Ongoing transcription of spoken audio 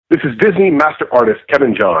This is Disney master artist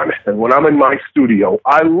Kevin John, and when I'm in my studio,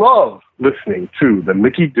 I love listening to the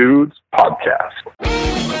Mickey Dudes podcast.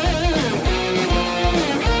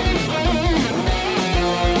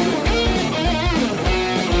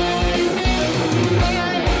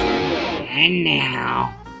 And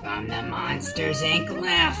now, from the Monsters Inc.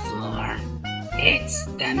 laugh floor, it's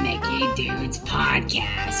the Mickey Dudes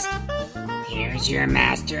podcast. Here's your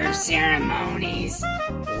master of ceremonies,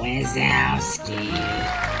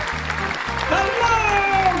 Wazowski.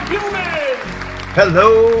 Hello, humans!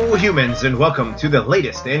 Hello, humans, and welcome to the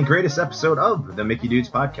latest and greatest episode of the Mickey Dudes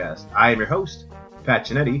podcast. I am your host, Pat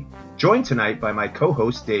Giannetti, joined tonight by my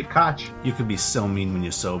co-host, Dave Koch. You can be so mean when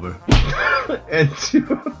you're sober. And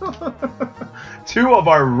two of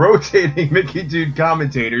our rotating Mickey Dude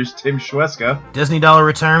commentators, Tim Schweska. Disney dollar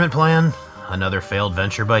retirement plan, another failed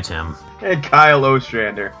venture by Tim. And Kyle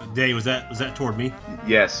Ostrander. Dave, was that toward me?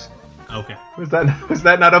 Yes. Okay. Was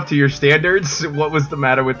that not up to your standards? What was the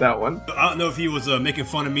matter with that one? I don't know if he was making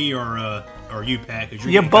fun of me or you, Pat.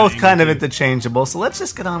 You're both kind of interchangeable, so let's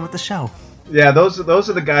just get on with the show. Yeah, those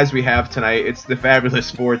are the guys we have tonight. It's the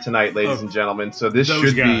Fabulous Four tonight, ladies and gentlemen. So this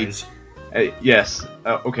should guys. Be, yes,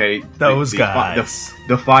 okay. Those guys,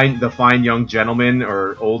 the fine young gentlemen,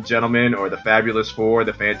 or old gentlemen, or the Fabulous Four,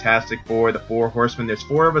 the Fantastic Four, the Four Horsemen. There's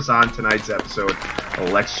four of us on tonight's episode.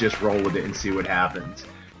 Let's just roll with it and see what happens.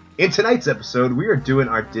 In tonight's episode, we are doing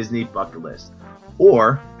our Disney bucket list,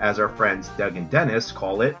 or as our friends Doug and Dennis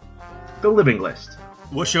call it, the living list.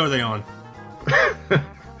 What show are they on?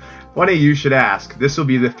 Funny you should ask. This will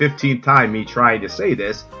be the 15th time me trying to say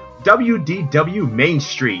this. WDW Main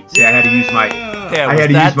Street. See, I had to use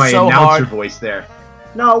my announcer voice there.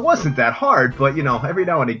 No, it wasn't that hard, but every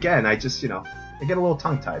now and again I just I get a little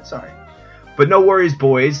tongue-tied. Sorry. But no worries,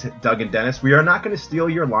 boys, Doug and Dennis. We are not going to steal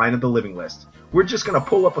your line of the living list. We're just going to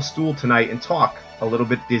pull up a stool tonight and talk a little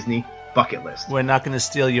bit Disney bucket list. We're not going to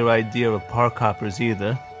steal your idea of park hoppers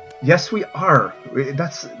either. Yes, we are.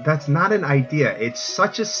 That's not an idea. It's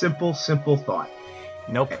such a simple thought.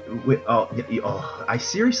 Nope. I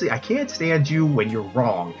can't stand you when you're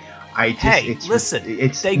wrong. They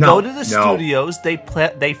go to the studios,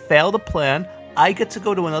 they fail to plan. I get to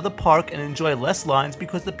go to another park and enjoy less lines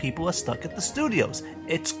because the people are stuck at the studios.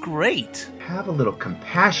 It's great. Have a little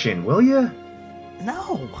compassion, will you?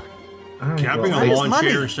 No. Right, Can I bring a lawn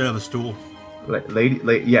chair instead of a stool?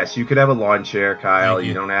 Yes, you could have a lawn chair, Kyle. Thank you.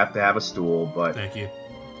 You don't have to have a stool, but Thank you.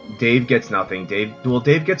 Dave gets nothing. Dave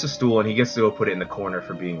gets a stool, and he gets to go put it in the corner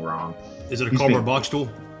for being wrong. Is it a cardboard box stool?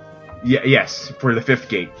 Yeah, yes, for the fifth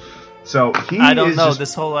gate. So I don't know.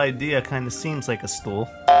 This whole idea kind of seems like a stool.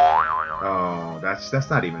 Oh, that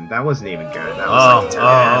wasn't even good. That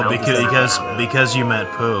was because you meant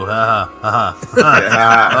poo. Oh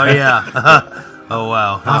yeah. Oh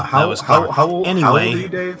wow. That was clever. How old are you,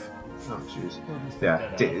 Dave? Oh jeez.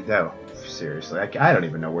 Yeah. Seriously, I don't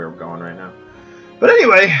even know where we're going right now. But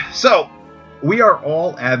anyway, so we are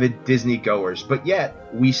all avid Disney goers, but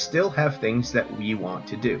yet we still have things that we want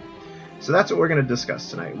to do. So that's what we're going to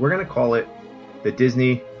discuss tonight. We're going to call it the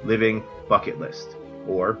Disney Living Bucket List,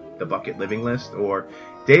 or the Bucket Living List, or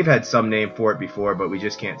Dave had some name for it before, but we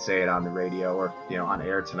just can't say it on the radio or on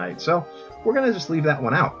air tonight. So we're going to just leave that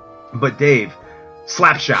one out. But Dave,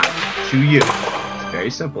 slapshot to you. It's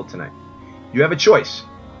very simple tonight. You have a choice.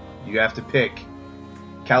 You have to pick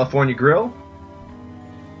California Grill,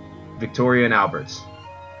 Victoria and Albert's.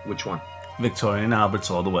 Which one? Victoria and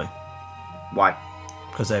Albert's all the way. Why?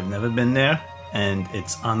 Because I've never been there, and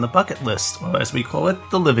it's on the bucket list, or as we call it,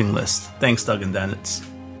 the living list. Thanks, Doug and Dennis.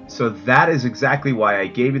 So that is exactly why I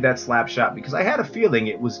gave you that slap shot, because I had a feeling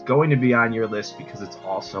it was going to be on your list because it's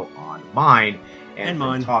also on mine. And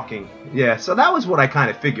mine. Yeah, so that was what I kind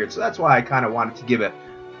of figured. So that's why I kind of wanted to give a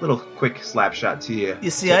little quick slap shot to you. You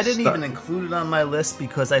see, I didn't even include it on my list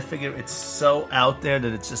because I figure it's so out there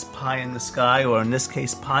that it's just pie in the sky, or in this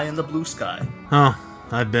case, pie in the blue sky. Huh.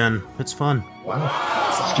 I've been. It's fun. Wow.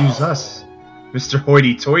 Excuse us. Mr.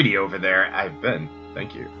 Hoity-toity over there. I've been.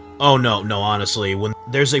 Thank you. Oh, no, honestly. When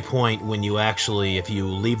there's a point when you actually, if you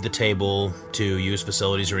leave the table to use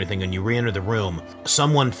facilities or anything and you re-enter the room,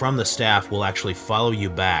 someone from the staff will actually follow you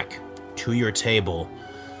back to your table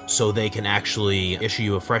so they can actually issue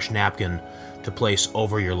you a fresh napkin to place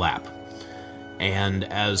over your lap. And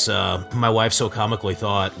as my wife so comically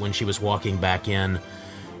thought when she was walking back in,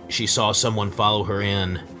 she saw someone follow her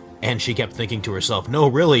in, and she kept thinking to herself, no,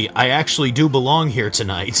 really, I actually do belong here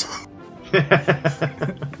tonight.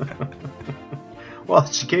 Well,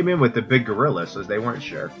 she came in with the big gorilla, so they weren't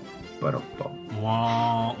sure. But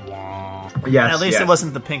wah, wah. Yes, at least it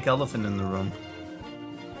wasn't the pink elephant in the room.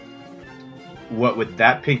 what would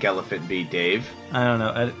that pink elephant be, Dave? I don't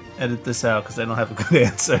know. Edit this out because I don't have a good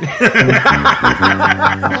answer.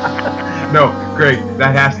 No, Greg,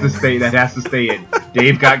 that has to stay. That has to stay in.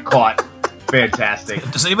 Dave got caught. Fantastic.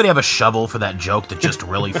 Does anybody have a shovel for that joke that just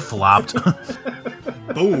really flopped?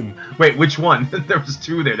 Boom. Wait, which one? There was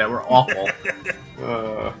two there that were awful.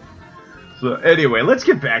 So anyway, let's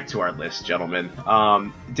get back to our list, gentlemen.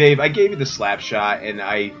 Dave, I gave you the slap shot, and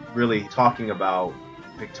I really talking about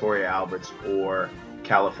Victoria Albert's or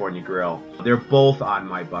California Grill. They're both on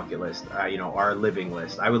my bucket list, our living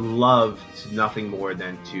list. I would love nothing more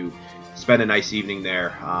than to spend a nice evening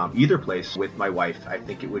there, either place with my wife. I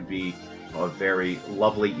think it would be a very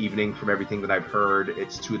lovely evening from everything that I've heard.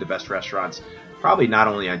 It's two of the best restaurants, probably not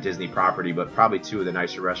only on Disney property, but probably two of the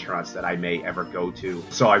nicer restaurants that I may ever go to.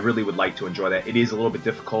 So I really would like to enjoy that. It is a little bit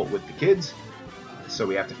difficult with the kids, so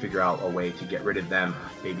we have to figure out a way to get rid of them,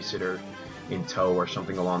 babysitter in tow or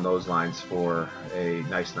something along those lines for a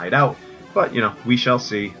nice night out. But, we shall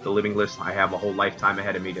see. The living list, I have a whole lifetime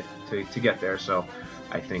ahead of me to get there. So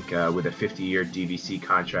I think with a 50-year DVC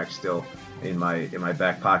contract still in my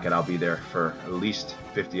back pocket, I'll be there for at least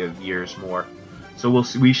 50 years more. So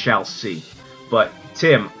we shall see. But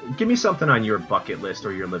Tim, give me something on your bucket list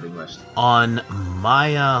or your living list. On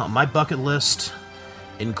my bucket list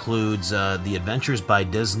includes the Adventures by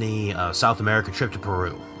Disney South America trip to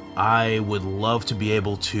Peru. I would love to be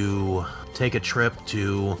able to take a trip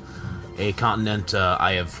to a continent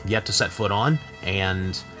I have yet to set foot on,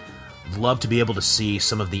 and love to be able to see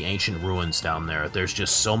some of the ancient ruins down there. There's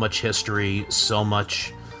just so much history, so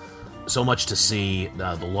much to see.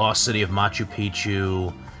 The lost city of Machu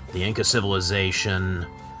Picchu, the Inca civilization,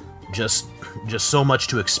 just so much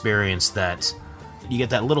to experience that you get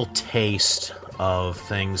that little taste of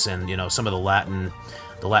things, and some of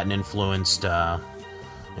the Latin influenced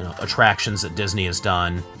attractions that Disney has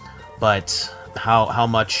done. But how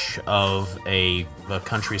much of a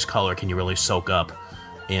country's color can you really soak up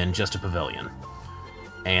in just a pavilion?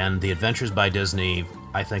 And the Adventures by Disney,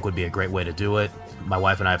 I think, would be a great way to do it. My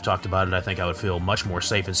wife and I have talked about it. I think I would feel much more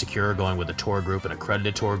safe and secure going with a tour group, an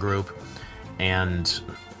accredited tour group. And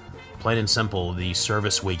plain and simple, the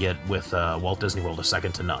service we get with Walt Disney World is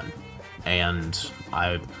second to none. And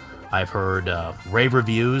I've heard rave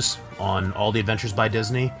reviews on all the Adventures by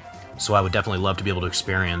Disney, so I would definitely love to be able to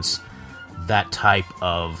experience that type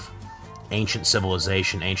of ancient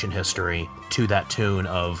civilization, ancient history, to that tune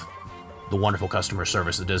of the wonderful customer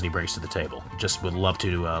service that Disney brings to the table. Just would love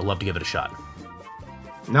to give it a shot.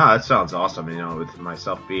 No, that sounds awesome. With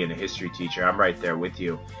myself being a history teacher, I'm right there with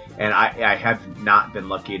you. And I have not been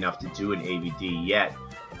lucky enough to do an AVD yet.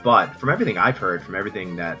 But from everything I've heard, from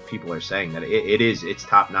everything that people are saying, that it's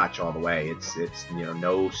top notch all the way. It's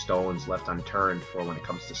no stones left unturned for when it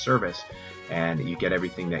comes to service, and you get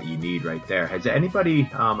everything that you need right there. Has anybody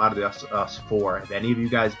out of us four, have any of you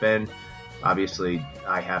guys been? Obviously,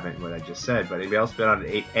 I haven't. What I just said, but anybody else been on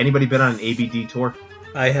anybody been on an ABD tour?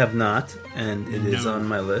 I have not, and it is on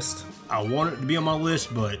my list. I want it to be on my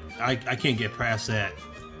list, but I can't get past that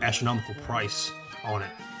astronomical price on it.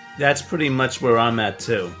 That's pretty much where I'm at,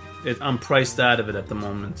 too. I'm priced out of it at the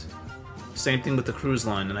moment. Same thing with the cruise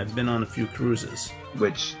line, and I've been on a few cruises.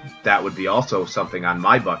 Which, that would be also something on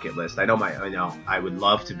my bucket list. I know I would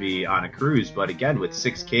love to be on a cruise, but again, with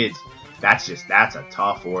 6 kids, that's a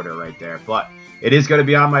tough order right there. But it is going to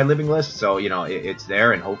be on my living list, so, it's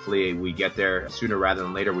there, and hopefully we get there sooner rather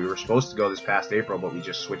than later. We were supposed to go this past April, but we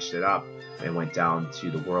just switched it up and went down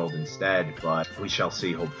to the World instead. But we shall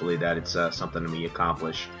see, hopefully, that it's something we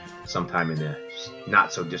accomplish sometime in the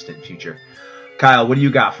not-so-distant future. Kyle, what do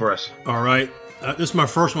you got for us? All right. This is my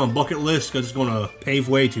first on my bucket list because it's going to pave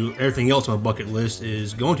way to everything else on my bucket list,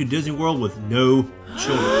 is going to Disney World with no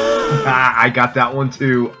children. I got that one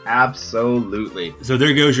too. Absolutely. So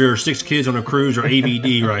there goes your 6 kids on a cruise or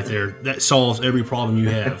AVD right there. That solves every problem you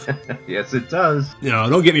have. Yes, it does.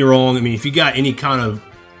 Don't get me wrong. If you got any kind of...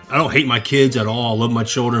 I don't hate my kids at all. I love my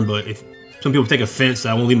children, but if some people take offense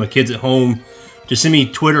that I won't leave my kids at home, just send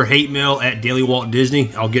me Twitter hate mail at Daily Walt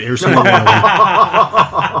Disney. I'll get every single one of them.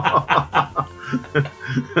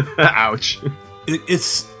 Ouch.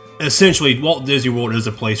 It's essentially, Walt Disney World is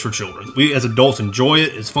a place for children. We as adults enjoy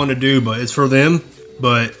it. It's fun to do, but it's for them.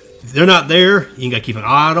 But if they're not there, you got to keep an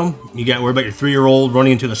eye on them. You got to worry about your 3-year-old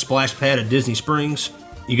running into the splash pad at Disney Springs.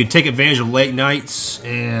 You can take advantage of late nights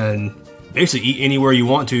and basically eat anywhere you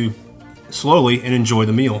want to slowly and enjoy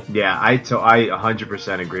the meal. Yeah, I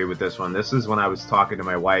 100% agree with this one. This is when I was talking to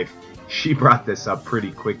my wife. She brought this up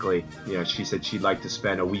pretty quickly. She said she'd like to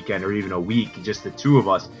spend a weekend or even a week, just the two of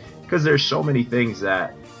us, because there's so many things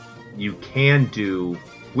that you can do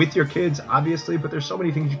with your kids, obviously, but there's so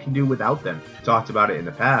many things you can do without them. Talked about it in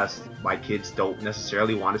the past. My kids don't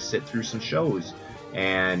necessarily want to sit through some shows,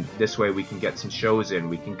 and this way we can get some shows in.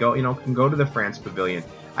 We can go, can go to the France Pavilion.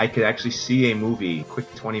 I could actually see a movie, quick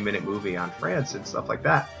 20-minute movie on France and stuff like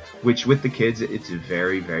that, which with the kids, it's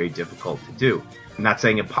very, very difficult to do. I'm not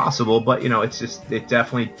saying impossible, but it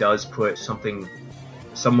definitely does put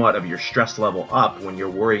somewhat of your stress level up when you're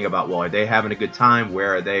worrying about, well, are they having a good time?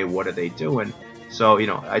 Where are they? What are they doing? So,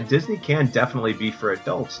 Disney can definitely be for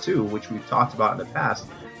adults too, which we've talked about in the past,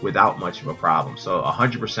 without much of a problem. So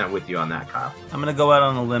 100% with you on that, Kyle. I'm going to go out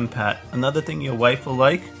on a limb, Pat. Another thing your wife will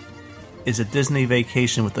like is a Disney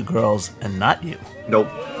vacation with the girls and not you. Nope,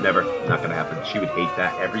 never. Not going to happen. She would hate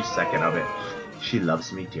that every second of it. She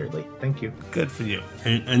loves me dearly. Thank you. Good for you.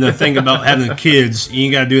 And the thing about having the kids, you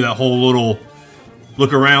ain't got to do that whole little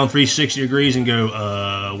look around 360 degrees and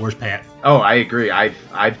go, where's Pat? Oh, I agree.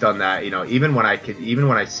 I've done that. Even when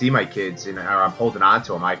I see my kids and I'm holding on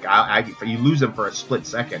to them, you lose them for a split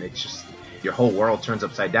second. It's just your whole world turns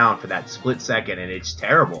upside down for that split second, and it's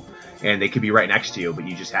terrible. And they could be right next to you, but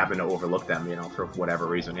you just happen to overlook them, for whatever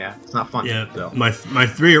reason. Yeah, it's not fun. Yeah, so. my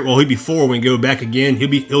 3-year-old, well, he'll be 4 when we go back again.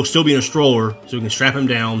 He'll still be in a stroller, so we can strap him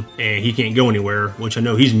down, and he can't go anywhere. Which I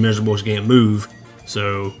know he's miserable, he can't move.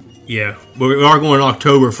 So yeah, but we are going in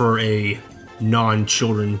October for a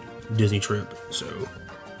non-children Disney trip, so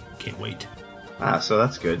can't wait. So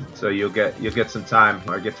that's good. So you'll get some time,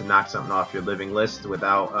 or get to knock something off your living list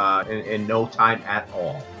without in no time at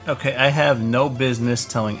all. Okay, I have no business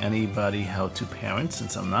telling anybody how to parent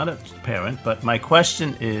since I'm not a parent, but my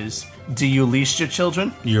question is, do you leash your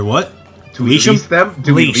children? You're what? To leash them?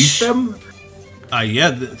 Do we leash them?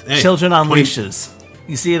 Yeah. Hey, children on leashes.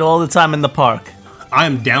 You see it all the time in the park. I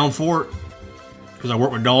am down for it because I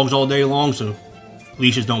work with dogs all day long, so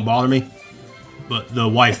leashes don't bother me. But the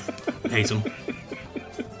wife hates them.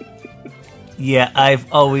 Yeah,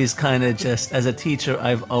 I've always kind of as a teacher,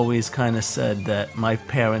 I've always kind of said that my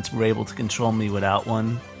parents were able to control me without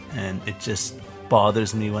one, and it just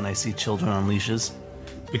bothers me when I see children on leashes.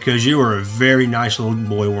 Because you were a very nice little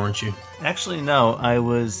boy, weren't you? Actually, no, I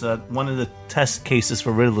was one of the test cases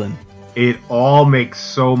for Ritalin. It all makes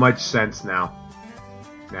so much sense now.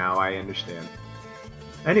 Now I understand.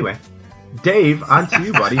 Anyway, Dave, on to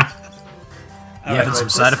you, buddy. You having some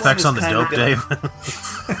side effects on the dope, Dave?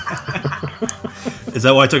 Is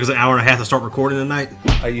that why it took us an hour and a half to start recording tonight?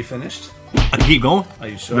 Are you finished? I can keep going? Are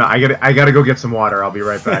you sure? No, I gotta go get some water. I'll be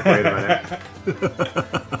right back. Wait a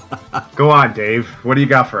minute. Go on, Dave. What do you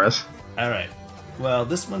got for us? All right. Well,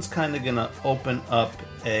 this one's kind of going to open up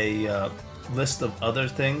a list of other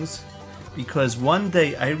things, because one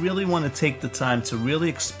day I really want to take the time to really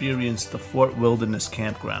experience the Fort Wilderness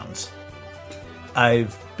campgrounds.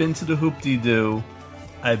 I've been to the Hoop-Dee-Doo,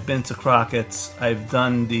 I've been to Crockett's, I've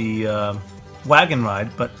done the wagon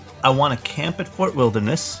ride, but I want to camp at Fort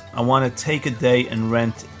Wilderness. I want to take a day and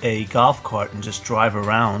rent a golf cart and just drive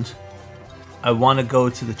around. I want to go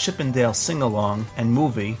to the Chippendale sing-along and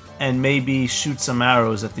movie and maybe shoot some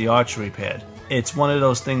arrows at the archery pad. It's one of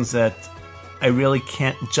those things that I really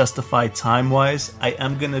can't justify time-wise. I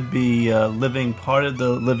am going to be living part of the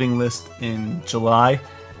living list in July.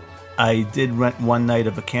 I did rent one night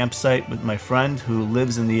of a campsite with my friend who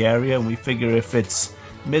lives in the area, and we figure if it's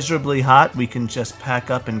miserably hot, we can just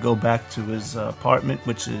pack up and go back to his apartment,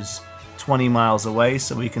 which is 20 miles away,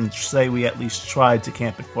 so we can say we at least tried to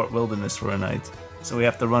camp at Fort Wilderness for a night. So we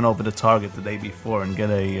have to run over to Target the day before and get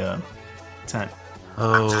a tent.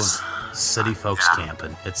 Oh, city folks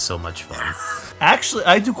camping. It's so much fun. Actually,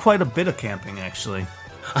 I do quite a bit of camping, actually.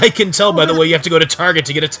 I can tell by the way you have to go to Target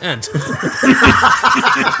to get a tent.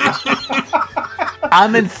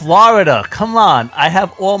 I'm in Florida. Come on. I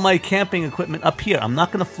have all my camping equipment up here. I'm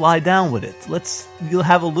not going to fly down with it. You'll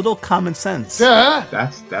have a little common sense. Yeah.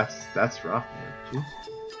 That's rough, man. Jeez.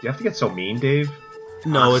 Do you have to get so mean, Dave?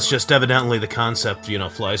 No, it's just evidently the concept,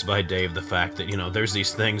 flies by Dave, the fact that, there's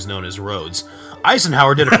these things known as roads.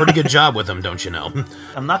 Eisenhower did a pretty good job with them, don't you know?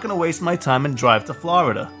 I'm not going to waste my time and drive to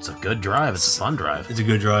Florida. It's a good drive. It's a fun drive. It's a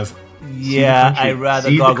good drive. Yeah, I'd rather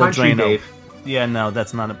Gargle Drano. Dave. Yeah, no,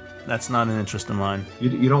 that's not an interest of mine.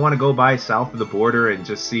 You don't want to go by south of the border and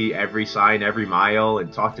just see every sign every mile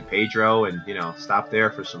and talk to Pedro and, stop there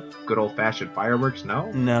for some good old-fashioned fireworks?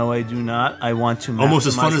 No? No, I do not. I want to almost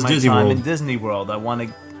as fun as Disney World. In Disney World. I want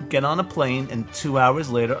to get on a plane, and 2 hours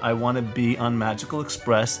later, I want to be on Magical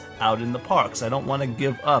Express out in the parks. I don't want to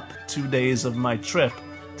give up 2 days of my trip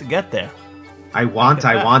to get there. I want.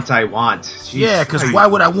 Jeez, yeah, because why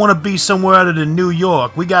would I want to be somewhere other than New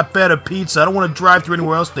York? We got better pizza. I don't want to drive through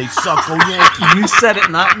anywhere else. They suck. Go Yankees. You said it,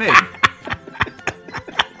 not me.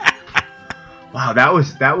 Wow,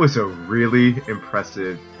 that was a really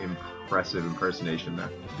impressive impersonation there.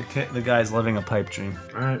 The guy's living a pipe dream.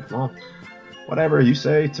 All right, well, whatever. You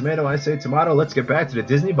say tomato, I say tomato. Let's get back to the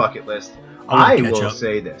Disney bucket list. I will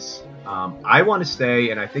say this. I want to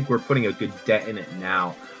stay, and I think we're putting a good dent in it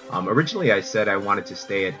now. Originally, I said I wanted to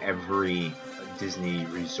stay at every Disney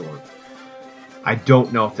resort. I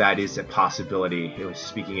don't know if that is a possibility. I was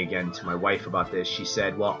speaking again to my wife about this. She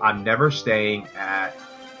said, well, I'm never staying at,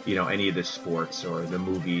 any of the sports or the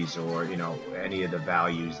movies or, any of the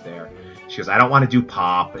values there. She goes, I don't want to do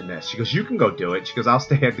pop and this. She goes, you can go do it. She goes, I'll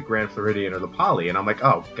stay at the Grand Floridian or the Poly. And I'm like,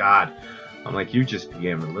 oh, God. I'm like, you just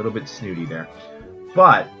became a little bit snooty there.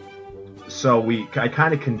 But, so I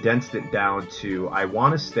kind of condensed it down to, I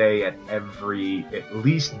want to stay at at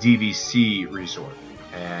least DVC resort.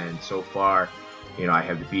 And so far, I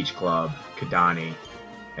have the Beach Club, Kidani,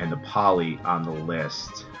 and the Poly on the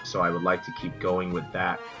list. So I would like to keep going with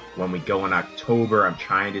that. When we go in October, I'm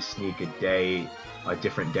trying to sneak a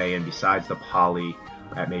different day in besides the Poly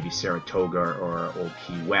at maybe Saratoga or Old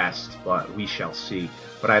Key West, but we shall see.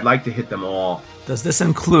 But I'd like to hit them all. Does this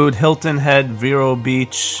include Hilton Head, Vero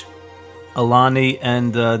Beach, Alani,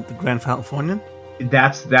 and the Grand Californian?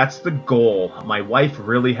 That's the goal. My wife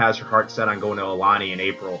really has her heart set on going to Alani in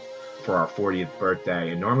April for our 40th birthday,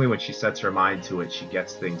 and normally when she sets her mind to it, she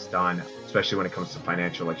gets things done, especially when it comes to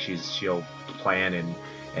financial. Like she'll plan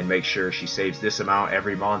and make sure she saves this amount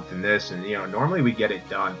every month and this, and normally we get it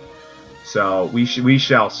done. So we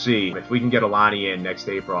shall see. If we can get Alani in next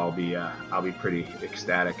April, I'll be pretty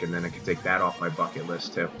ecstatic, and then I can take that off my bucket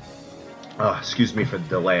list too. Oh, excuse me for the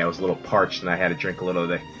delay. I was a little parched and I had to drink a little of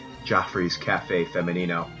the Joffrey's Cafe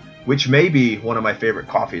Feminino, which may be one of my favorite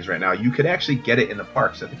coffees right now. You could actually get it in the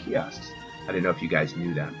parks at the kiosks. I didn't know if you guys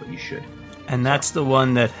knew that, but you should. And that's the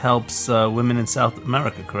one that helps women in South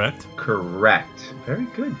America, correct? Correct. Very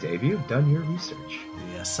good, Dave. You've done your research.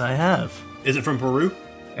 Yes, I have. Is it from Peru?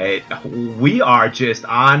 Hey, we are just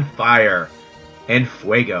on fire. En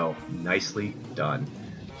fuego. Nicely done.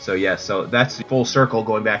 So, so that's full circle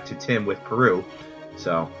going back to Tim with Peru.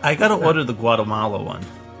 So I got to order the Guatemala one.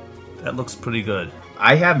 That looks pretty good.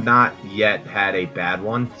 I have not yet had a bad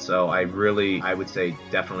one, so I would say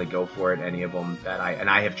definitely go for it. Any of them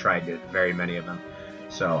I have tried very many of them,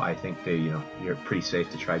 so I think you're pretty safe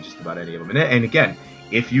to try just about any of them. And again,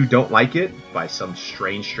 if you don't like it by some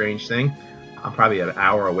strange thing, I'm probably an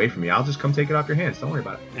hour away from you. I'll just come take it off your hands. Don't worry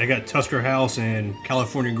about it. I got Tusker House and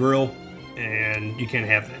California Grill, and you can't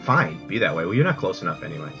have that. Fine, be that way. Well, you're not close enough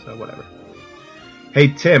anyway, so whatever. Hey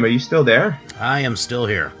Tim, are you still there? I am still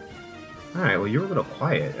here. All right, well, you're a little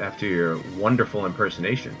quiet after your wonderful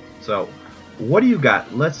impersonation. So, what do you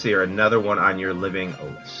got? Let's see, another one on your living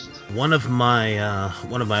list. One of my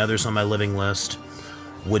others on my living list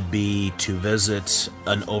would be to visit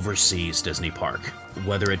an overseas Disney park,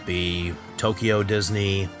 whether it be Tokyo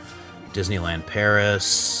Disney, Disneyland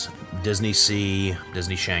Paris, Disney Sea,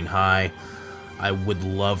 Disney Shanghai. I would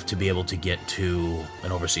love to be able to get to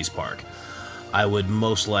an overseas park. I would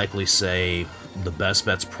most likely say the best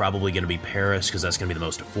bet's probably going to be Paris, because that's going to be the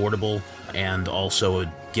most affordable, and also would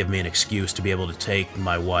give me an excuse to be able to take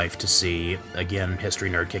my wife to see, again, history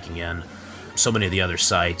nerd kicking in, so many of the other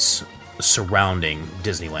sites surrounding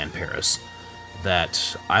Disneyland Paris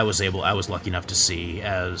that I was lucky enough to see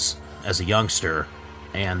as a youngster,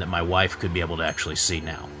 and that my wife could be able to actually see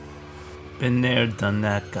now. Been there, done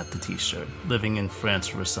that, got the t-shirt. Living in France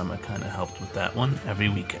for a summer kind of helped with that one every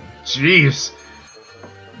weekend. Jeez.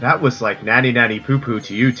 That was like nanny poo-poo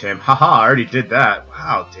to you, Tim. Haha, I already did that.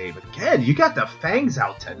 Wow, Dave, again, you got the fangs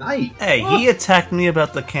out tonight. Hey, he attacked me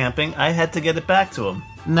about the camping. I had to get it back to him.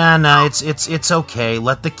 Nah, it's okay.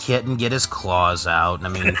 Let the kitten get his claws out. I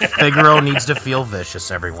mean, Figaro needs to feel vicious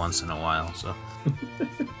every once in a while, so.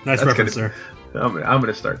 Nice reference, sir. I'm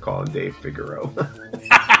gonna start calling Dave Figaro.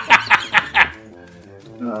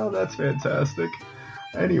 Oh, that's fantastic.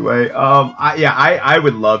 Anyway, I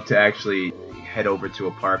would love to actually head over to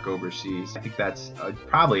a park overseas. I think that's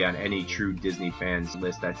probably on any true Disney fan's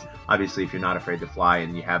list. That's obviously if you're not afraid to fly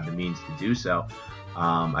and you have the means to do so.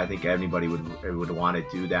 I think anybody would want to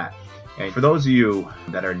do that. And for those of you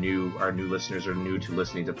that are new listeners or new to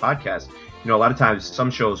listening to podcasts, a lot of times some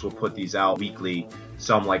shows will put these out weekly.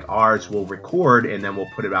 Some, like ours, will record and then we'll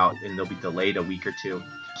put it out and they'll be delayed a week or two.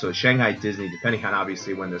 So Shanghai Disney, depending on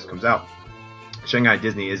obviously when this comes out, Shanghai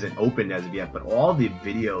Disney isn't opened as of yet, but all the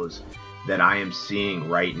videos that I am seeing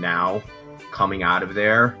right now coming out of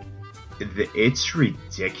there, it's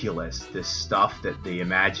ridiculous. The stuff that the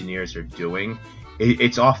Imagineers are doing,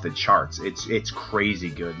 it's off the charts. It's crazy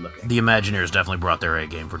good looking. The Imagineers definitely brought their A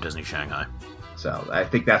game for Disney Shanghai. So I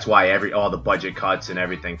think that's why all the budget cuts and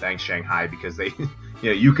everything. Thanks Shanghai, because they,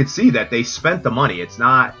 you could see that they spent the money. It's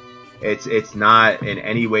not in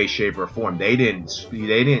any way, shape, or form. They didn't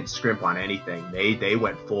scrimp on anything. They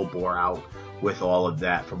went full bore out with all of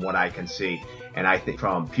that, from what I can see. And I think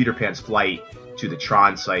from Peter Pan's flight to the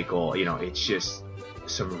Tron cycle, it's just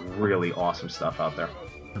some really awesome stuff out there.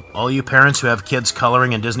 All you parents who have kids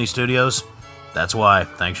coloring in Disney Studios, that's why.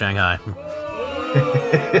 Thanks, Shanghai.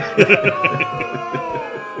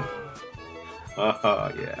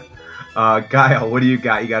 Yeah. Kyle, what do you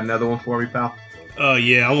got? You got another one for me, pal?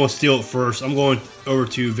 Yeah, I'm going to steal it first. I'm going over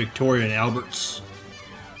to Victoria and Albert's,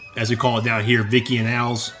 as we call it down here, Vicky and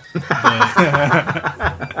Al's.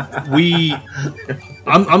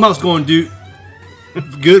 I'm not going to do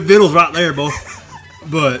good vittles right there, boy.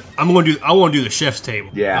 But I want to do the chef's table.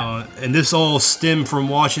 Yeah. And this all stemmed from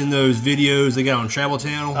watching those videos they got on Travel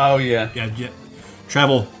Channel. Oh yeah. Yeah.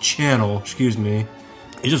 Travel Channel. Excuse me.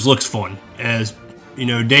 It just looks fun. As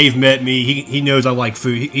Dave met me. He knows I like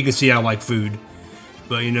food. He can see I like food.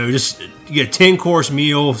 But just you get a 10-course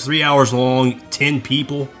meal, 3 hours long, 10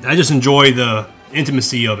 people. I just enjoy the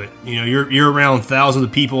intimacy of it. You're around thousands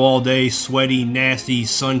of people all day, sweaty, nasty,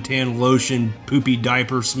 suntan lotion, poopy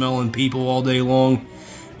diaper smelling people all day long.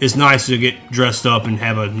 It's nice to get dressed up and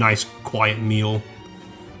have a nice quiet meal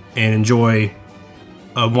and enjoy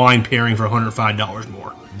a wine pairing for $105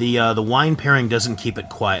 more. The wine pairing doesn't keep it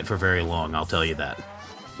quiet for very long, I'll tell you that.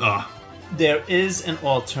 There is an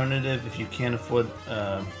alternative if you can't afford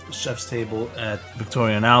the chef's table at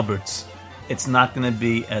Victoria and Albert's. It's not going to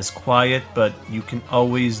be as quiet, but you can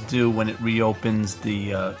always do, when it reopens,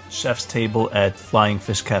 the chef's table at Flying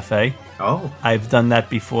Fish Cafe. Oh. I've done that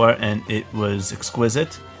before, and it was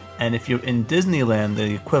exquisite. And if you're in Disneyland,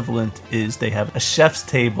 the equivalent is they have a chef's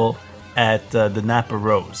table at the Napa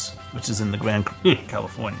Rose, which is in the Grand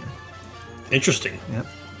California. Interesting. Yep.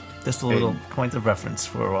 Just a little point of reference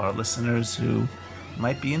for our listeners who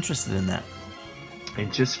might be interested in that.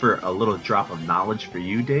 And just for a little drop of knowledge for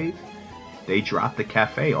you, Dave, they dropped the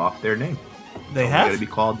cafe off their name. They have? It's going to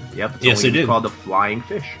be called, yes, they did. Called the Flying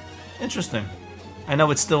Fish. Interesting. I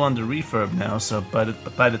know it's still under refurb now, so by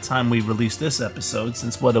the time we release this episode,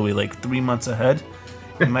 since what are we, like 3 months ahead,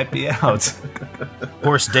 it might be out. Of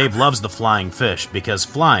course, Dave loves the Flying Fish, because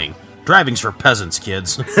driving's for peasants,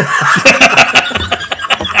 kids.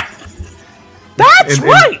 That's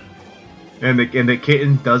right! And the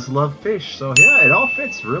kitten does love fish, so yeah, it all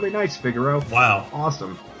fits really nice, Figaro. Wow.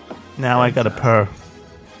 Awesome. Now I got a purr.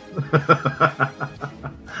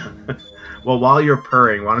 Well, while you're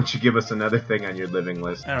purring, why don't you give us another thing on your living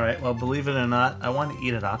list? All right, well, believe it or not, I want to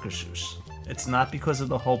eat at Akershus. It's not because of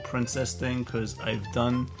the whole princess thing, because I've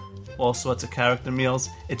done all sorts of character meals.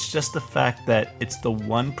 It's just the fact that it's the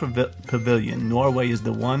one pavilion. Norway is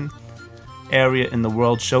the one area in the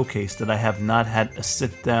World Showcase that I have not had a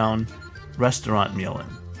sit-down restaurant meal in.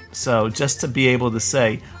 So just to be able to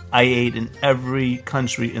say I ate in every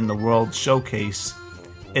country in the World Showcase,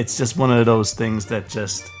 it's just one of those things that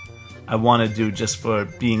just I want to do just for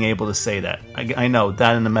being able to say that. I know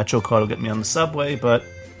that and the Metro card will get me on the subway, but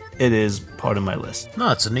it is part of my list.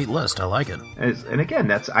 No, it's a neat list. I like it. And again,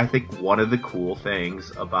 that's, I think, one of the cool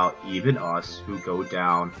things about even us who go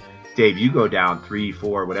down. Dave, you go down 3,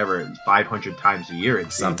 4, whatever, 500 times a year.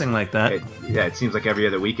 Something like that. It seems like every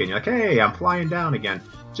other weekend. You're like, hey, I'm flying down again.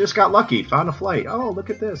 Just got lucky, found a flight. Oh, look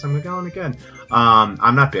at this, I'm going again.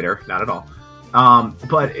 I'm not bitter, not at all.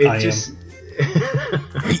 But it just...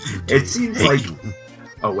 it seems like...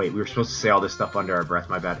 Oh, wait, we were supposed to say all this stuff under our breath,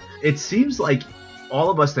 my bad. It seems like all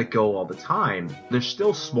of us that go all the time, there's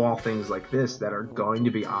still small things like this that are going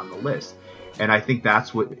to be on the list. And I think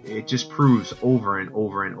that's what it just proves over and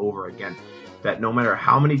over and over again, that no matter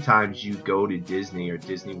how many times you go to Disney or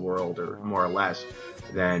Disney World, or more or less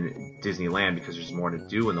than Disneyland, because there's more to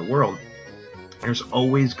do in the world, there's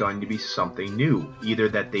always going to be something new, either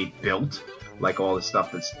that they built, like all the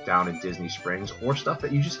stuff that's down in Disney Springs, or stuff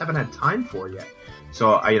that you just haven't had time for yet.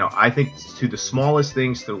 So, I think to the smallest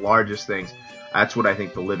things to the largest things, that's what I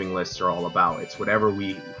think the living lists are all about. It's whatever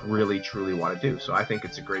we really, truly want to do. So I think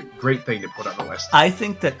it's a great thing to put on the list. I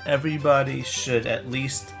think that everybody should at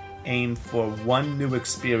least aim for one new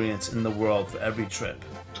experience in the world for every trip.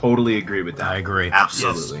 Totally agree with that. I agree.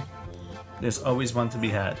 Absolutely. Yes. There's always one to be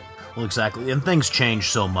had. Well, exactly. And things change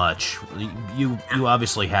so much. You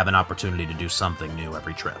obviously have an opportunity to do something new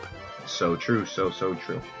every trip. So true. So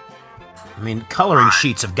true. I mean, coloring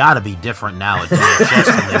sheets have got to be different now at DHS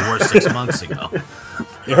than they were 6 months ago.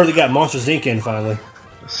 You heard they got Monsters Inc. in finally.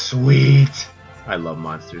 Sweet. I love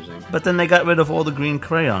Monsters Inc. But then they got rid of all the green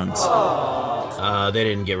crayons. They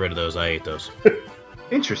didn't get rid of those. I ate those.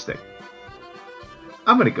 Interesting.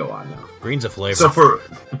 I'm going to go on now. Green's a flavor. So for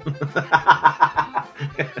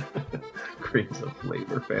green's a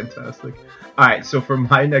flavor, fantastic. All right, so for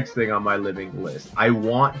my next thing on my living list, I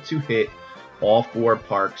want to hit all 4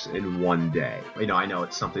 parks in one day. I know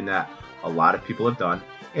it's something that a lot of people have done,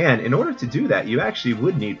 and in order to do that, you actually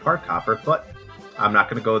would need Park Hopper, but I'm not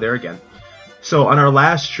going to go there again. So on our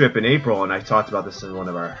last trip in April, and I talked about this in one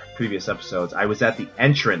of our previous episodes, I was at the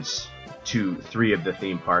entrance to 3 of the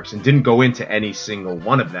theme parks and didn't go into any single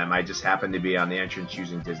one of them. I just happened to be on the entrance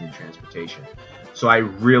using Disney transportation. So I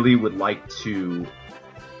really would like to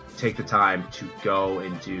take the time to go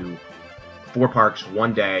and do 4 parks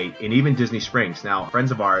one day, and even Disney Springs. Now,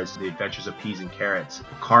 friends of ours, The Adventures of Peas and Carrots,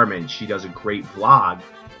 Carmen, she does a great vlog,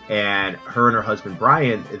 and her husband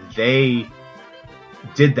Brian, they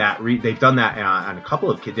did that. They've done that on a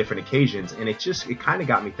couple of different occasions, and it kind of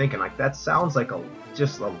got me thinking. Like, that sounds like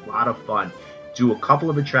just a lot of fun. Do a couple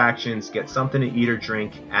of attractions, get something to eat or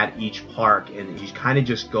drink at each park, and you kind of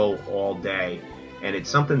just go all day. And it's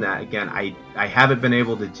something that, again, I haven't been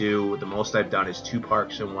able to do. The most I've done is 2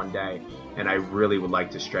 parks in one day, and I really would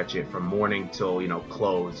like to stretch it from morning till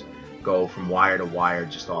close. Go from wire to wire,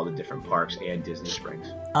 just all the different parks and Disney Springs.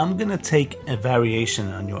 I'm going to take a variation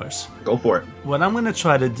on yours. Go for it. What I'm going to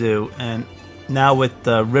try to do, and now with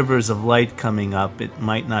the Rivers of Light coming up, it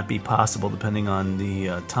might not be possible depending on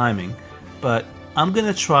the timing, but I'm going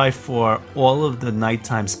to try for all of the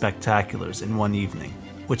nighttime spectaculars in one evening,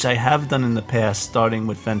 which I have done in the past, starting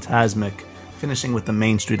with Fantasmic, finishing with the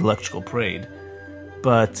Main Street Electrical Parade.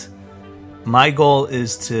 But my goal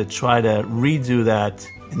is to try to redo that,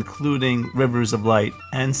 including Rivers of Light,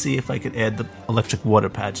 and see if I could add the electric water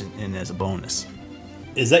pageant in as a bonus.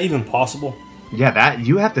 Is that even possible? Yeah, that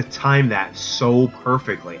you have to time that so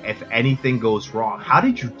perfectly. If anything goes wrong, how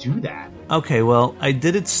did you do that? Okay, well, I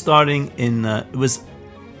did it starting in it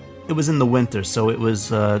was in the winter, so it was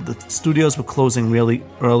the studios were closing really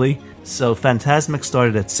early. So Fantasmic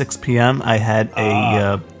started at 6 p.m. I had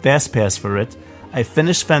a fast pass for it. I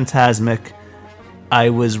finished Fantasmic. I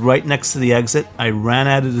was right next to the exit. I ran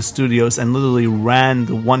out of the studios and literally ran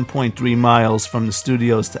the 1.3 miles from the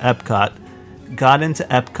studios to Epcot. Got into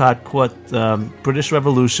Epcot, caught British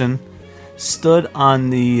Revolution, stood on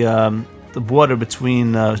the border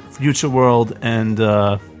between Future World and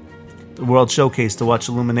the World Showcase to watch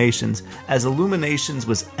Illuminations. As Illuminations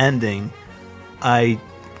was ending, I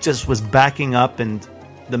just was backing up, and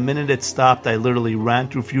the minute it stopped, I literally ran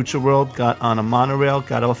through Future World, got on a monorail,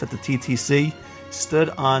 got off at the TTC, stood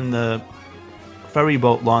on the ferry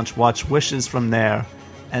boat launch, watched Wishes from there,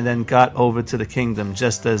 and then got over to the Kingdom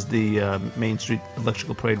just as the Main Street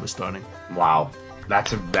Electrical Parade was starting. Wow,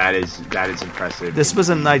 that is impressive. This was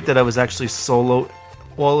a night that I was actually solo.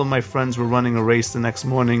 All of my friends were running a race the next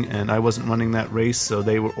morning, and I wasn't running that race, so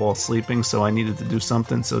they were all sleeping, so I needed to do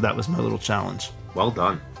something, so that was my little challenge. Well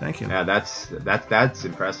done. Thank you. Yeah, that's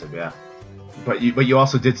impressive, yeah. But you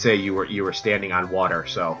also did say you were standing on water,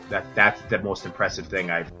 so that's the most impressive thing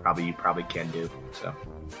you probably can do. So,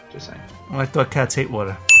 just saying. Well, I thought cats hate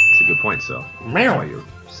water. It's a good point. So that's why you're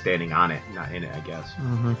standing on it, not in it, I guess.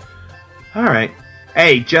 Mm-hmm. All right.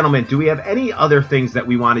 Hey, gentlemen, do we have any other things that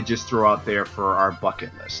we want to just throw out there for our bucket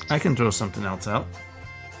list? I can throw something else out.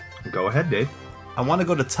 Go ahead, Dave. I want to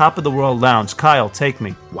go to Top of the World Lounge. Kyle, take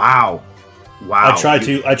me. Wow. I tried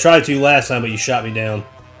to last time, but you shot me down.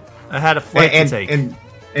 I had a flight to take.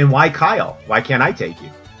 And why Kyle? Why can't I take you?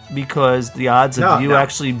 Because the odds of you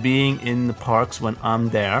actually being in the parks when I'm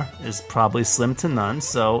there is probably slim to none.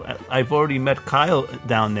 So I've already met Kyle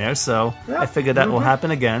down there, so I figured that will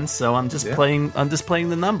happen again. So I'm just playing. I'm just playing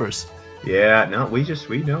the numbers. Yeah, no, we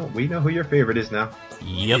know who your favorite is now.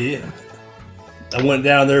 Yep. Yeah. I went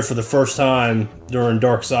down there for the first time during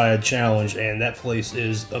Dark Side Challenge, and that place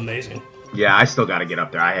is amazing. Yeah, I still got to get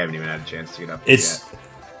up there. I haven't even had a chance to get up there yet.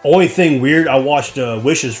 Only thing weird, I watched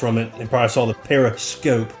Wishes from it, and probably saw the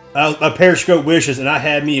Periscope. I Periscope Wishes, and I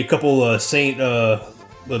had me a couple St.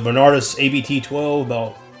 Bernardus ABT 12,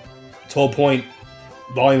 about 12-point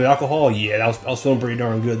volume of alcohol. Yeah, I was feeling pretty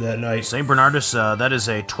darn good that night. St. Bernardus, that is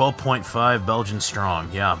a 12.5 Belgian strong.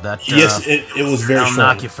 Yeah, that. Yes, it was very strong.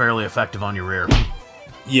 That'll knock you fairly effective on your rear.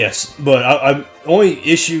 Yes, but I only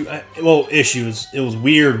issue is it was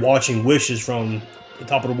weird watching Wishes from the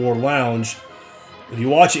Top of the World Lounge. If you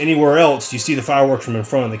watch it anywhere else, you see the fireworks from in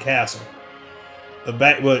front of the castle.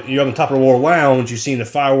 But you're on the Top of the World Lounge, you see the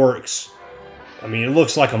fireworks. I mean, it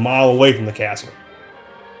looks like a mile away from the castle,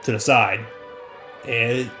 to the side,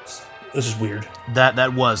 and this is weird.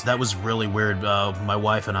 That was really weird. My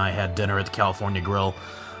wife and I had dinner at the California Grill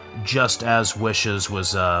just as Wishes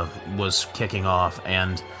was kicking off,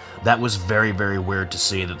 and that was very, very weird to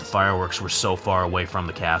see that the fireworks were so far away from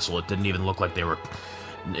the castle. It didn't even look like they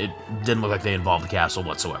involved the castle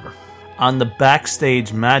whatsoever. On the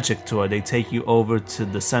backstage magic tour, they take you over to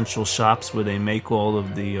the central shops where they make all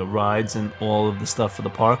of the rides and all of the stuff for the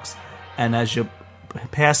parks. And as you're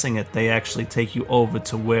passing it, they actually take you over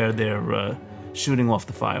to where they're shooting off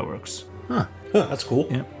the fireworks. Huh, that's cool.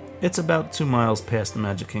 Yeah. It's about 2 miles past the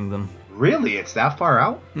Magic Kingdom. Really? It's that far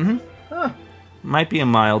out? Mm-hmm. Huh. Might be a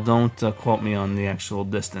mile. Don't quote me on the actual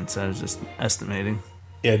distance. I was just estimating.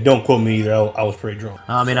 Yeah, don't quote me either. I was pretty drunk.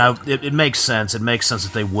 I mean, it makes sense. It makes sense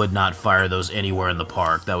that they would not fire those anywhere in the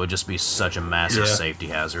park. That would just be such a massive safety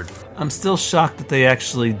hazard. I'm still shocked that they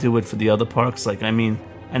actually do it for the other parks. Like, I mean,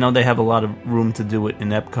 I know they have a lot of room to do it in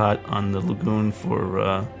Epcot on the lagoon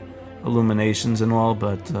for illuminations and all,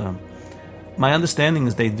 but my understanding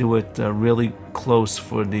is they do it really close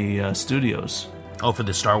for the studios. Oh, for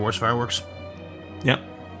the Star Wars fireworks? Yep.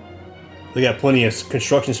 They got plenty of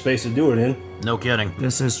construction space to do it in. No kidding.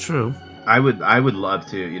 This is true. I would love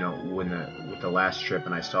to, with the last trip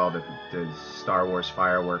and I saw the Star Wars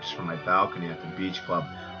fireworks from my balcony at the beach club.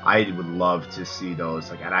 I would love to see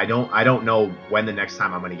those. Like, and I don't know when the next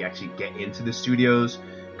time I'm going to actually get into the studios,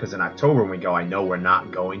 because in October when we go, I know we're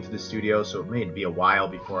not going to the studios, so it may be a while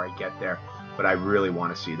before I get there. But I really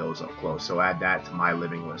want to see those up close, so add that to my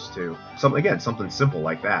living list too. Something simple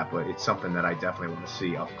like that, but it's something that I definitely want to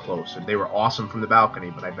see up close. They were awesome from the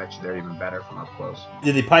balcony, but I bet you they're even better from up close.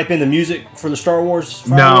 Did they pipe in the music for the Star Wars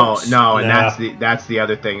fireworks? No, and that's the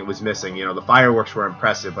other thing it was missing. The fireworks were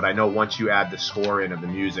impressive, but I know once you add the score in of the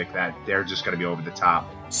music, that they're just going to be over the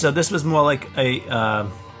top. So this was more like a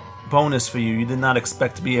bonus for you. You did not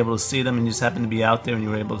expect to be able to see them, and you just happened to be out there and you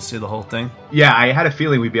were able to see the whole thing? Yeah, I had a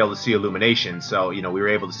feeling we'd be able to see illuminations. So, we were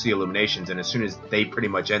able to see illuminations, and as soon as they pretty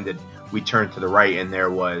much ended, we turned to the right, and there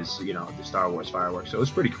was, the Star Wars fireworks. So it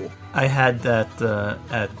was pretty cool. I had that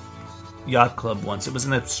at Yacht Club once. It was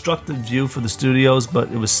an obstructed view for the studios, but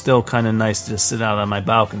it was still kind of nice to just sit out on my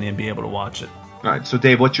balcony and be able to watch it. All right, so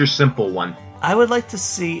Dave, what's your simple one? I would like to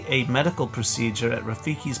see a medical procedure at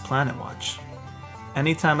Rafiki's Planet Watch.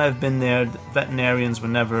 Anytime I've been there, veterinarians were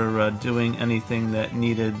never doing anything that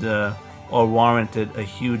needed or warranted a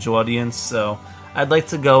huge audience. So I'd like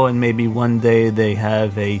to go and maybe one day they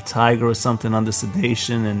have a tiger or something under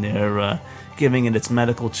sedation and they're giving it its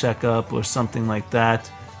medical checkup or something like that.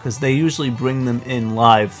 Because they usually bring them in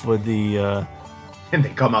live for the... And they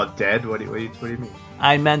come out dead? What do you mean?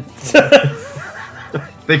 I meant...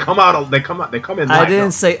 They come in live. I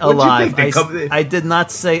didn't say alive. I did not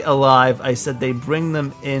say alive. I said they bring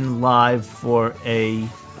them in live for a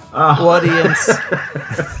audience. Wait,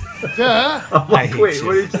 what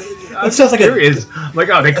are you saying? That sounds like serious.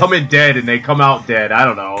 They come in dead and they come out dead. I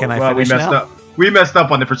don't know. Can I finish now? We messed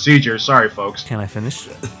up on the procedure. Sorry, folks. Can I finish?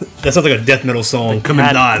 That sounds like a death metal song. Come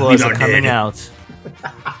in live. Leave out coming out.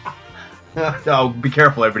 Oh, be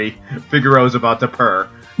careful, everybody. Figaro's about to purr.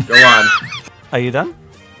 Go on. Are you done?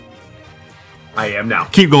 I am now.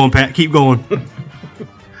 Keep going, Pat. Keep going.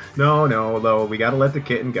 No. We gotta let the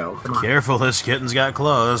kitten go. Come on. Careful, this kitten's got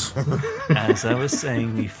claws. As I was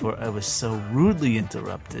saying before, I was so rudely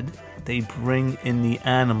interrupted. They bring in the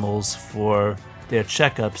animals for their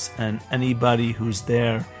checkups, and anybody who's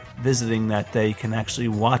there visiting that day can actually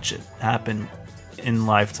watch it happen in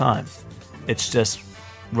live time. It's just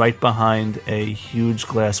right behind a huge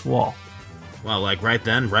glass wall. Well, like right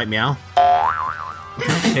then, right meow?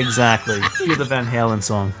 Exactly. Cue the Van Halen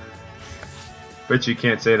song. Bet you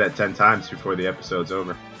can't say that 10 times before the episode's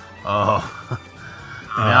over. Oh.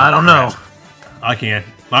 I don't know. I can.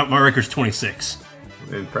 My record's 26.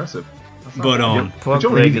 Impressive. But poor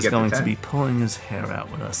Greg is going to be pulling his hair out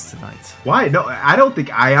with us tonight. Why? No,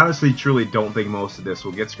 I honestly, truly don't think most of this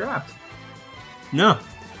will get scrapped. No.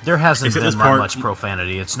 There hasn't been much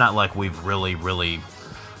profanity. It's not like we've really, really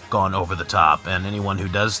gone over the top. And anyone who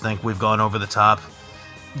does think we've gone over the top,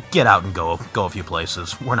 get out and go a few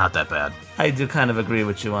places. We're not that bad. I do kind of agree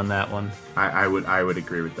with you on that one. I would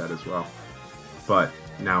agree with that as well. But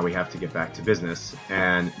now we have to get back to business.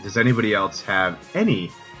 And does anybody else have any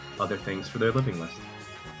other things for their living list?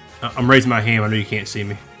 I'm raising my hand. I know you can't see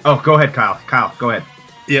me. Oh, go ahead, Kyle. Kyle, go ahead.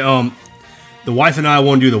 Yeah, the wife and I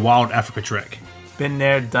want to do the Wild Africa trek. Been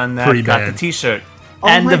there, done that. Pretty got bad. the T-shirt Oh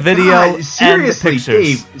and my the video God. Seriously, and the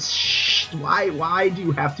pictures. Dave, shh, why do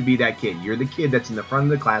you have to be that kid? You're the kid that's in the front of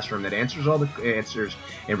the classroom that answers all the answers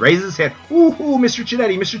and raises his head. Ooh, Mr.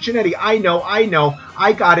 Chinetti, I know,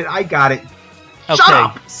 I got it. Okay, Shut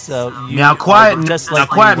up! so you Now quiet, just now like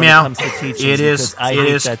quiet, me when meow. it comes to teaching, It's because I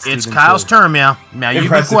hate that it's student Kyle's too. turn, meow. Now you be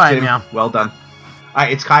Impressive, quiet, Tim. meow. Well done.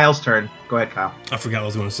 right, it's Kyle's turn. Go ahead, Kyle. I forgot what I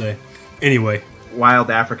was going to say. Anyway.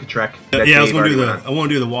 Wild Africa Trek. Yeah, I was going to do I want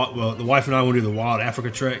to do the wife and I want to do the Wild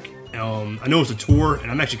Africa Trek. I know it's a tour, and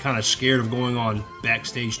I'm actually kind of scared of going on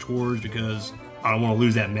backstage tours because I don't want to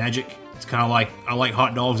lose that magic. It's kind of like I like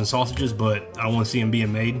hot dogs and sausages, but I don't want to see them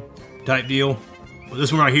being made type deal. But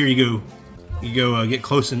this one right here, you go get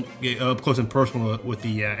up close and personal with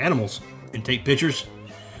the animals and take pictures.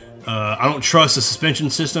 I don't trust the suspension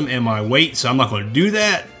system and my weight, so I'm not going to do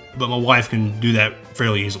that. But my wife can do that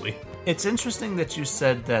fairly easily. It's interesting that you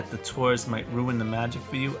said that the tours might ruin the magic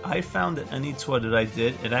for you. I found that any tour that I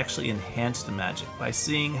did, it actually enhanced the magic. By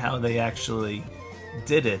seeing how they actually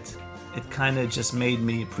did it kind of just made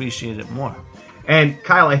me appreciate it more. And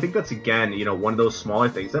Kyle, I think that's, again, one of those smaller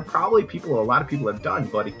things that probably a lot of people have done.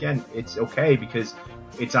 But again, it's okay because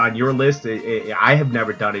it's on your list. I have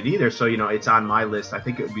never done it either, so it's on my list. I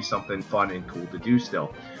think it would be something fun and cool to do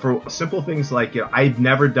still. For simple things like I've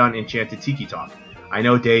never done Enchanted Tiki Talk. I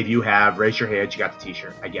know, Dave, you have. Raise your hand. You got the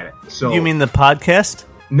T-shirt. I get it. So you mean the podcast?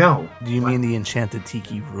 No. Do you mean the Enchanted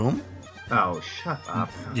Tiki Room? Oh, shut up.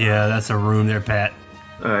 Yeah, that's a room there, Pat.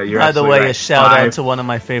 By the way, right. A shout out to one of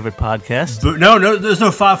my favorite podcasts. But no, there's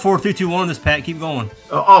no 5, 4, 3, 2, 1 on this, Pat. Keep going.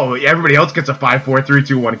 Oh, everybody else gets a 5, 4, 3,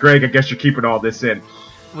 2, 1. Greg, I guess you're keeping all this in.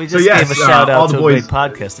 We just gave a shout out to a great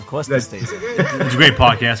podcast. Of course, this stays in. It's a great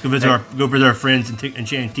podcast. Go visit our friends and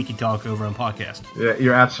Enchanted Tiki Talk over on podcast. Yeah,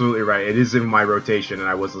 you're absolutely right. It is in my rotation, and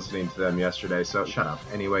I was listening to them yesterday. So shut up.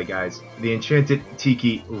 Anyway, guys, the Enchanted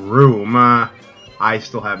Tiki Room, I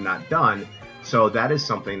still have not done. So that is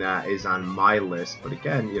something that is on my list. But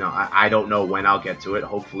again, I don't know when I'll get to it.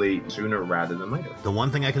 Hopefully sooner rather than later. The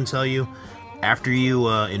one thing I can tell you, after you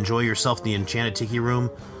enjoy yourself the Enchanted Tiki Room,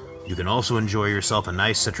 you can also enjoy yourself a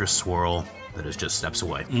nice citrus swirl that is just steps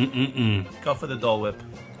away. Go for the Dole Whip.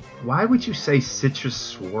 Why would you say citrus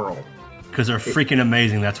swirl? Because they're freaking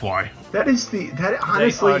amazing, that's why. That honestly, they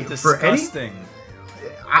are disgusting.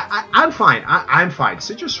 I'm fine. I'm fine.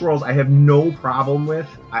 Citrus swirls, I have no problem with.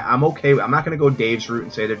 I'm okay. I'm not going to go Dave's route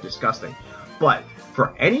and say they're disgusting. But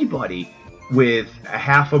for anybody with a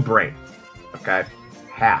half a brain, okay,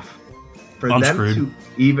 half, for I'm them screwed. to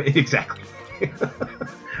even exactly,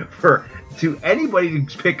 to anybody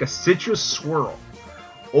to pick a citrus swirl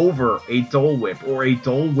over a Dole Whip or a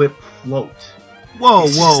Dole Whip float.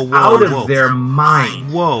 Whoa, out of their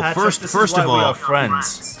mind. Whoa, Patrick, first of all, we are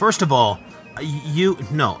friends. First of all,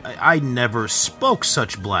 I never spoke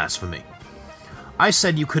such blasphemy. I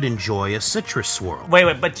said you could enjoy a citrus swirl.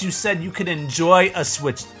 Wait, but you said you could enjoy a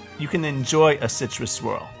switch. You can enjoy a citrus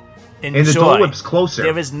swirl. Enjoy. And the Dole Whip's closer.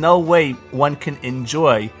 There is no way one can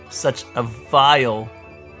enjoy such a vile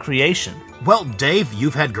creation. Well, Dave,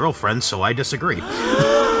 you've had girlfriends, so I disagree.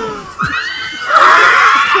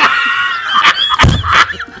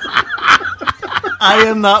 I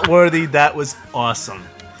am not worthy. That was awesome.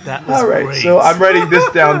 That was all right, great. so I'm writing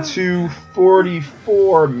this down to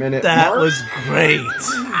 44-minute That mark. was great.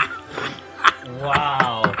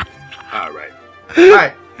 Wow. All right.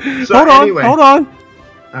 So Hold on.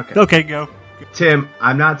 Okay, go. Tim,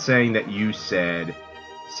 I'm not saying that you said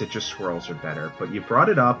citrus swirls are better, but you brought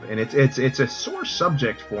it up, and it's a sore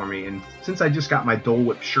subject for me. And since I just got my Dole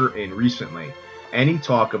Whip shirt in recently, any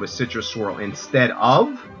talk of a citrus swirl instead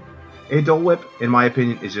of a Dole Whip, in my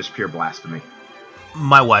opinion, is just pure blasphemy.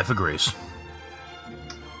 My wife agrees.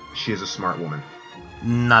 She is a smart woman.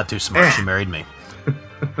 Not too smart. She married me.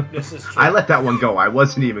 This is true. I let that one go. I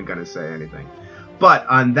wasn't even going to say anything. But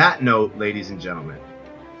on that note, ladies and gentlemen,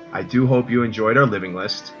 I do hope you enjoyed our living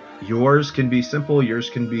list. Yours can be simple. Yours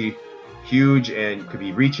can be huge and could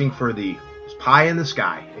be reaching for the pie in the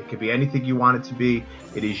sky. It could be anything you want it to be.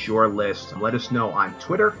 It is your list. Let us know on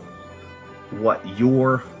Twitter what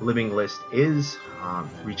your living list is.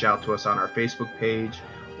 Reach out to us on our Facebook page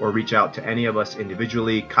or reach out to any of us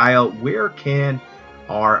individually. Kyle, where can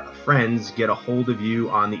our friends get a hold of you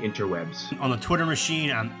on the interwebs? On the Twitter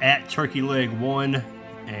machine, I'm at TurkeyLeg1,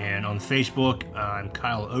 and on Facebook, I'm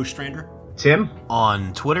Kyle Ostrander. Tim?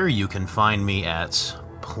 On Twitter, you can find me at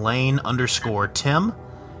plain_Tim,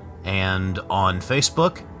 and on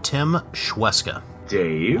Facebook, Tim Schweska.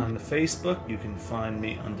 Dave? On the Facebook, you can find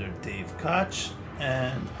me under Dave Koch,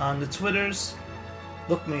 and on the Twitters,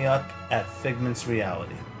 look me up at Figment's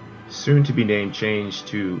Reality. Soon to be name changed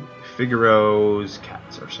to Figaro's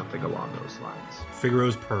Cats or something along those lines.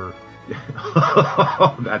 Figaro's Purr.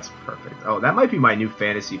 Oh, that's perfect. Oh, that might be my new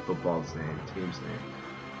fantasy football's name, team's name.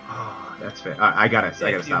 Oh, that's fair. I gotta If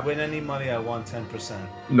you stop. win any money, I want 10%.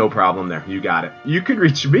 No problem there. You got it. You can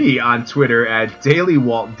reach me on Twitter at Daily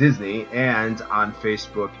Walt Disney and on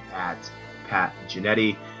Facebook at Pat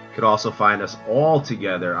Giannetti. You could also find us all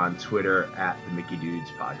together on Twitter at the Mickey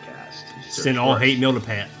Dudes Podcast. Send all hate mail to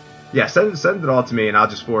Pat. Yeah, send it all to me, and I'll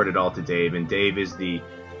just forward it all to Dave. And Dave is the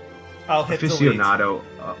aficionado.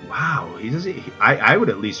 Wow, I would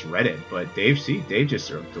at least read it, but Dave just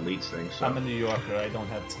sort of deletes things. So. I'm a New Yorker. I don't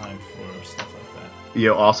have time for stuff like that.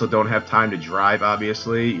 You also don't have time to drive,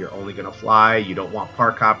 obviously. You're only going to fly. You don't want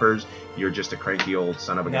park hoppers. You're just a cranky old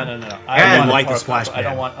son of a gun. No. I want like the splash pad. I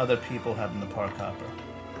don't want other people having the park hopper.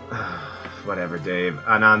 Whatever, Dave.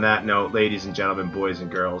 And on that note, ladies and gentlemen, boys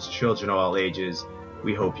and girls, children of all ages,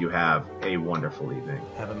 we hope you have a wonderful evening.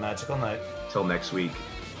 Have a magical night. Till next week,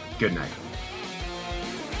 good night.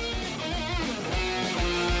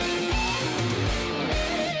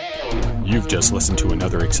 You've just listened to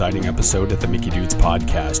another exciting episode of the Mickey Dudes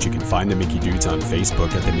Podcast. You can find the Mickey Dudes on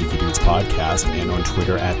Facebook at the Mickey Dudes Podcast and on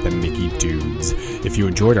Twitter at the Mickey Dudes. If you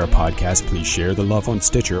enjoyed our podcast, please share the love on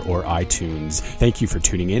Stitcher or iTunes. Thank you for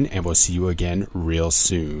tuning in, and we'll see you again real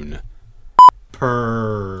soon.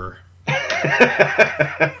 Purr.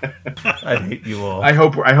 I hate you all. I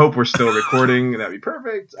hope we're still recording. That'd be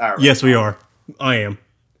perfect. All right. Yes, we are. I am.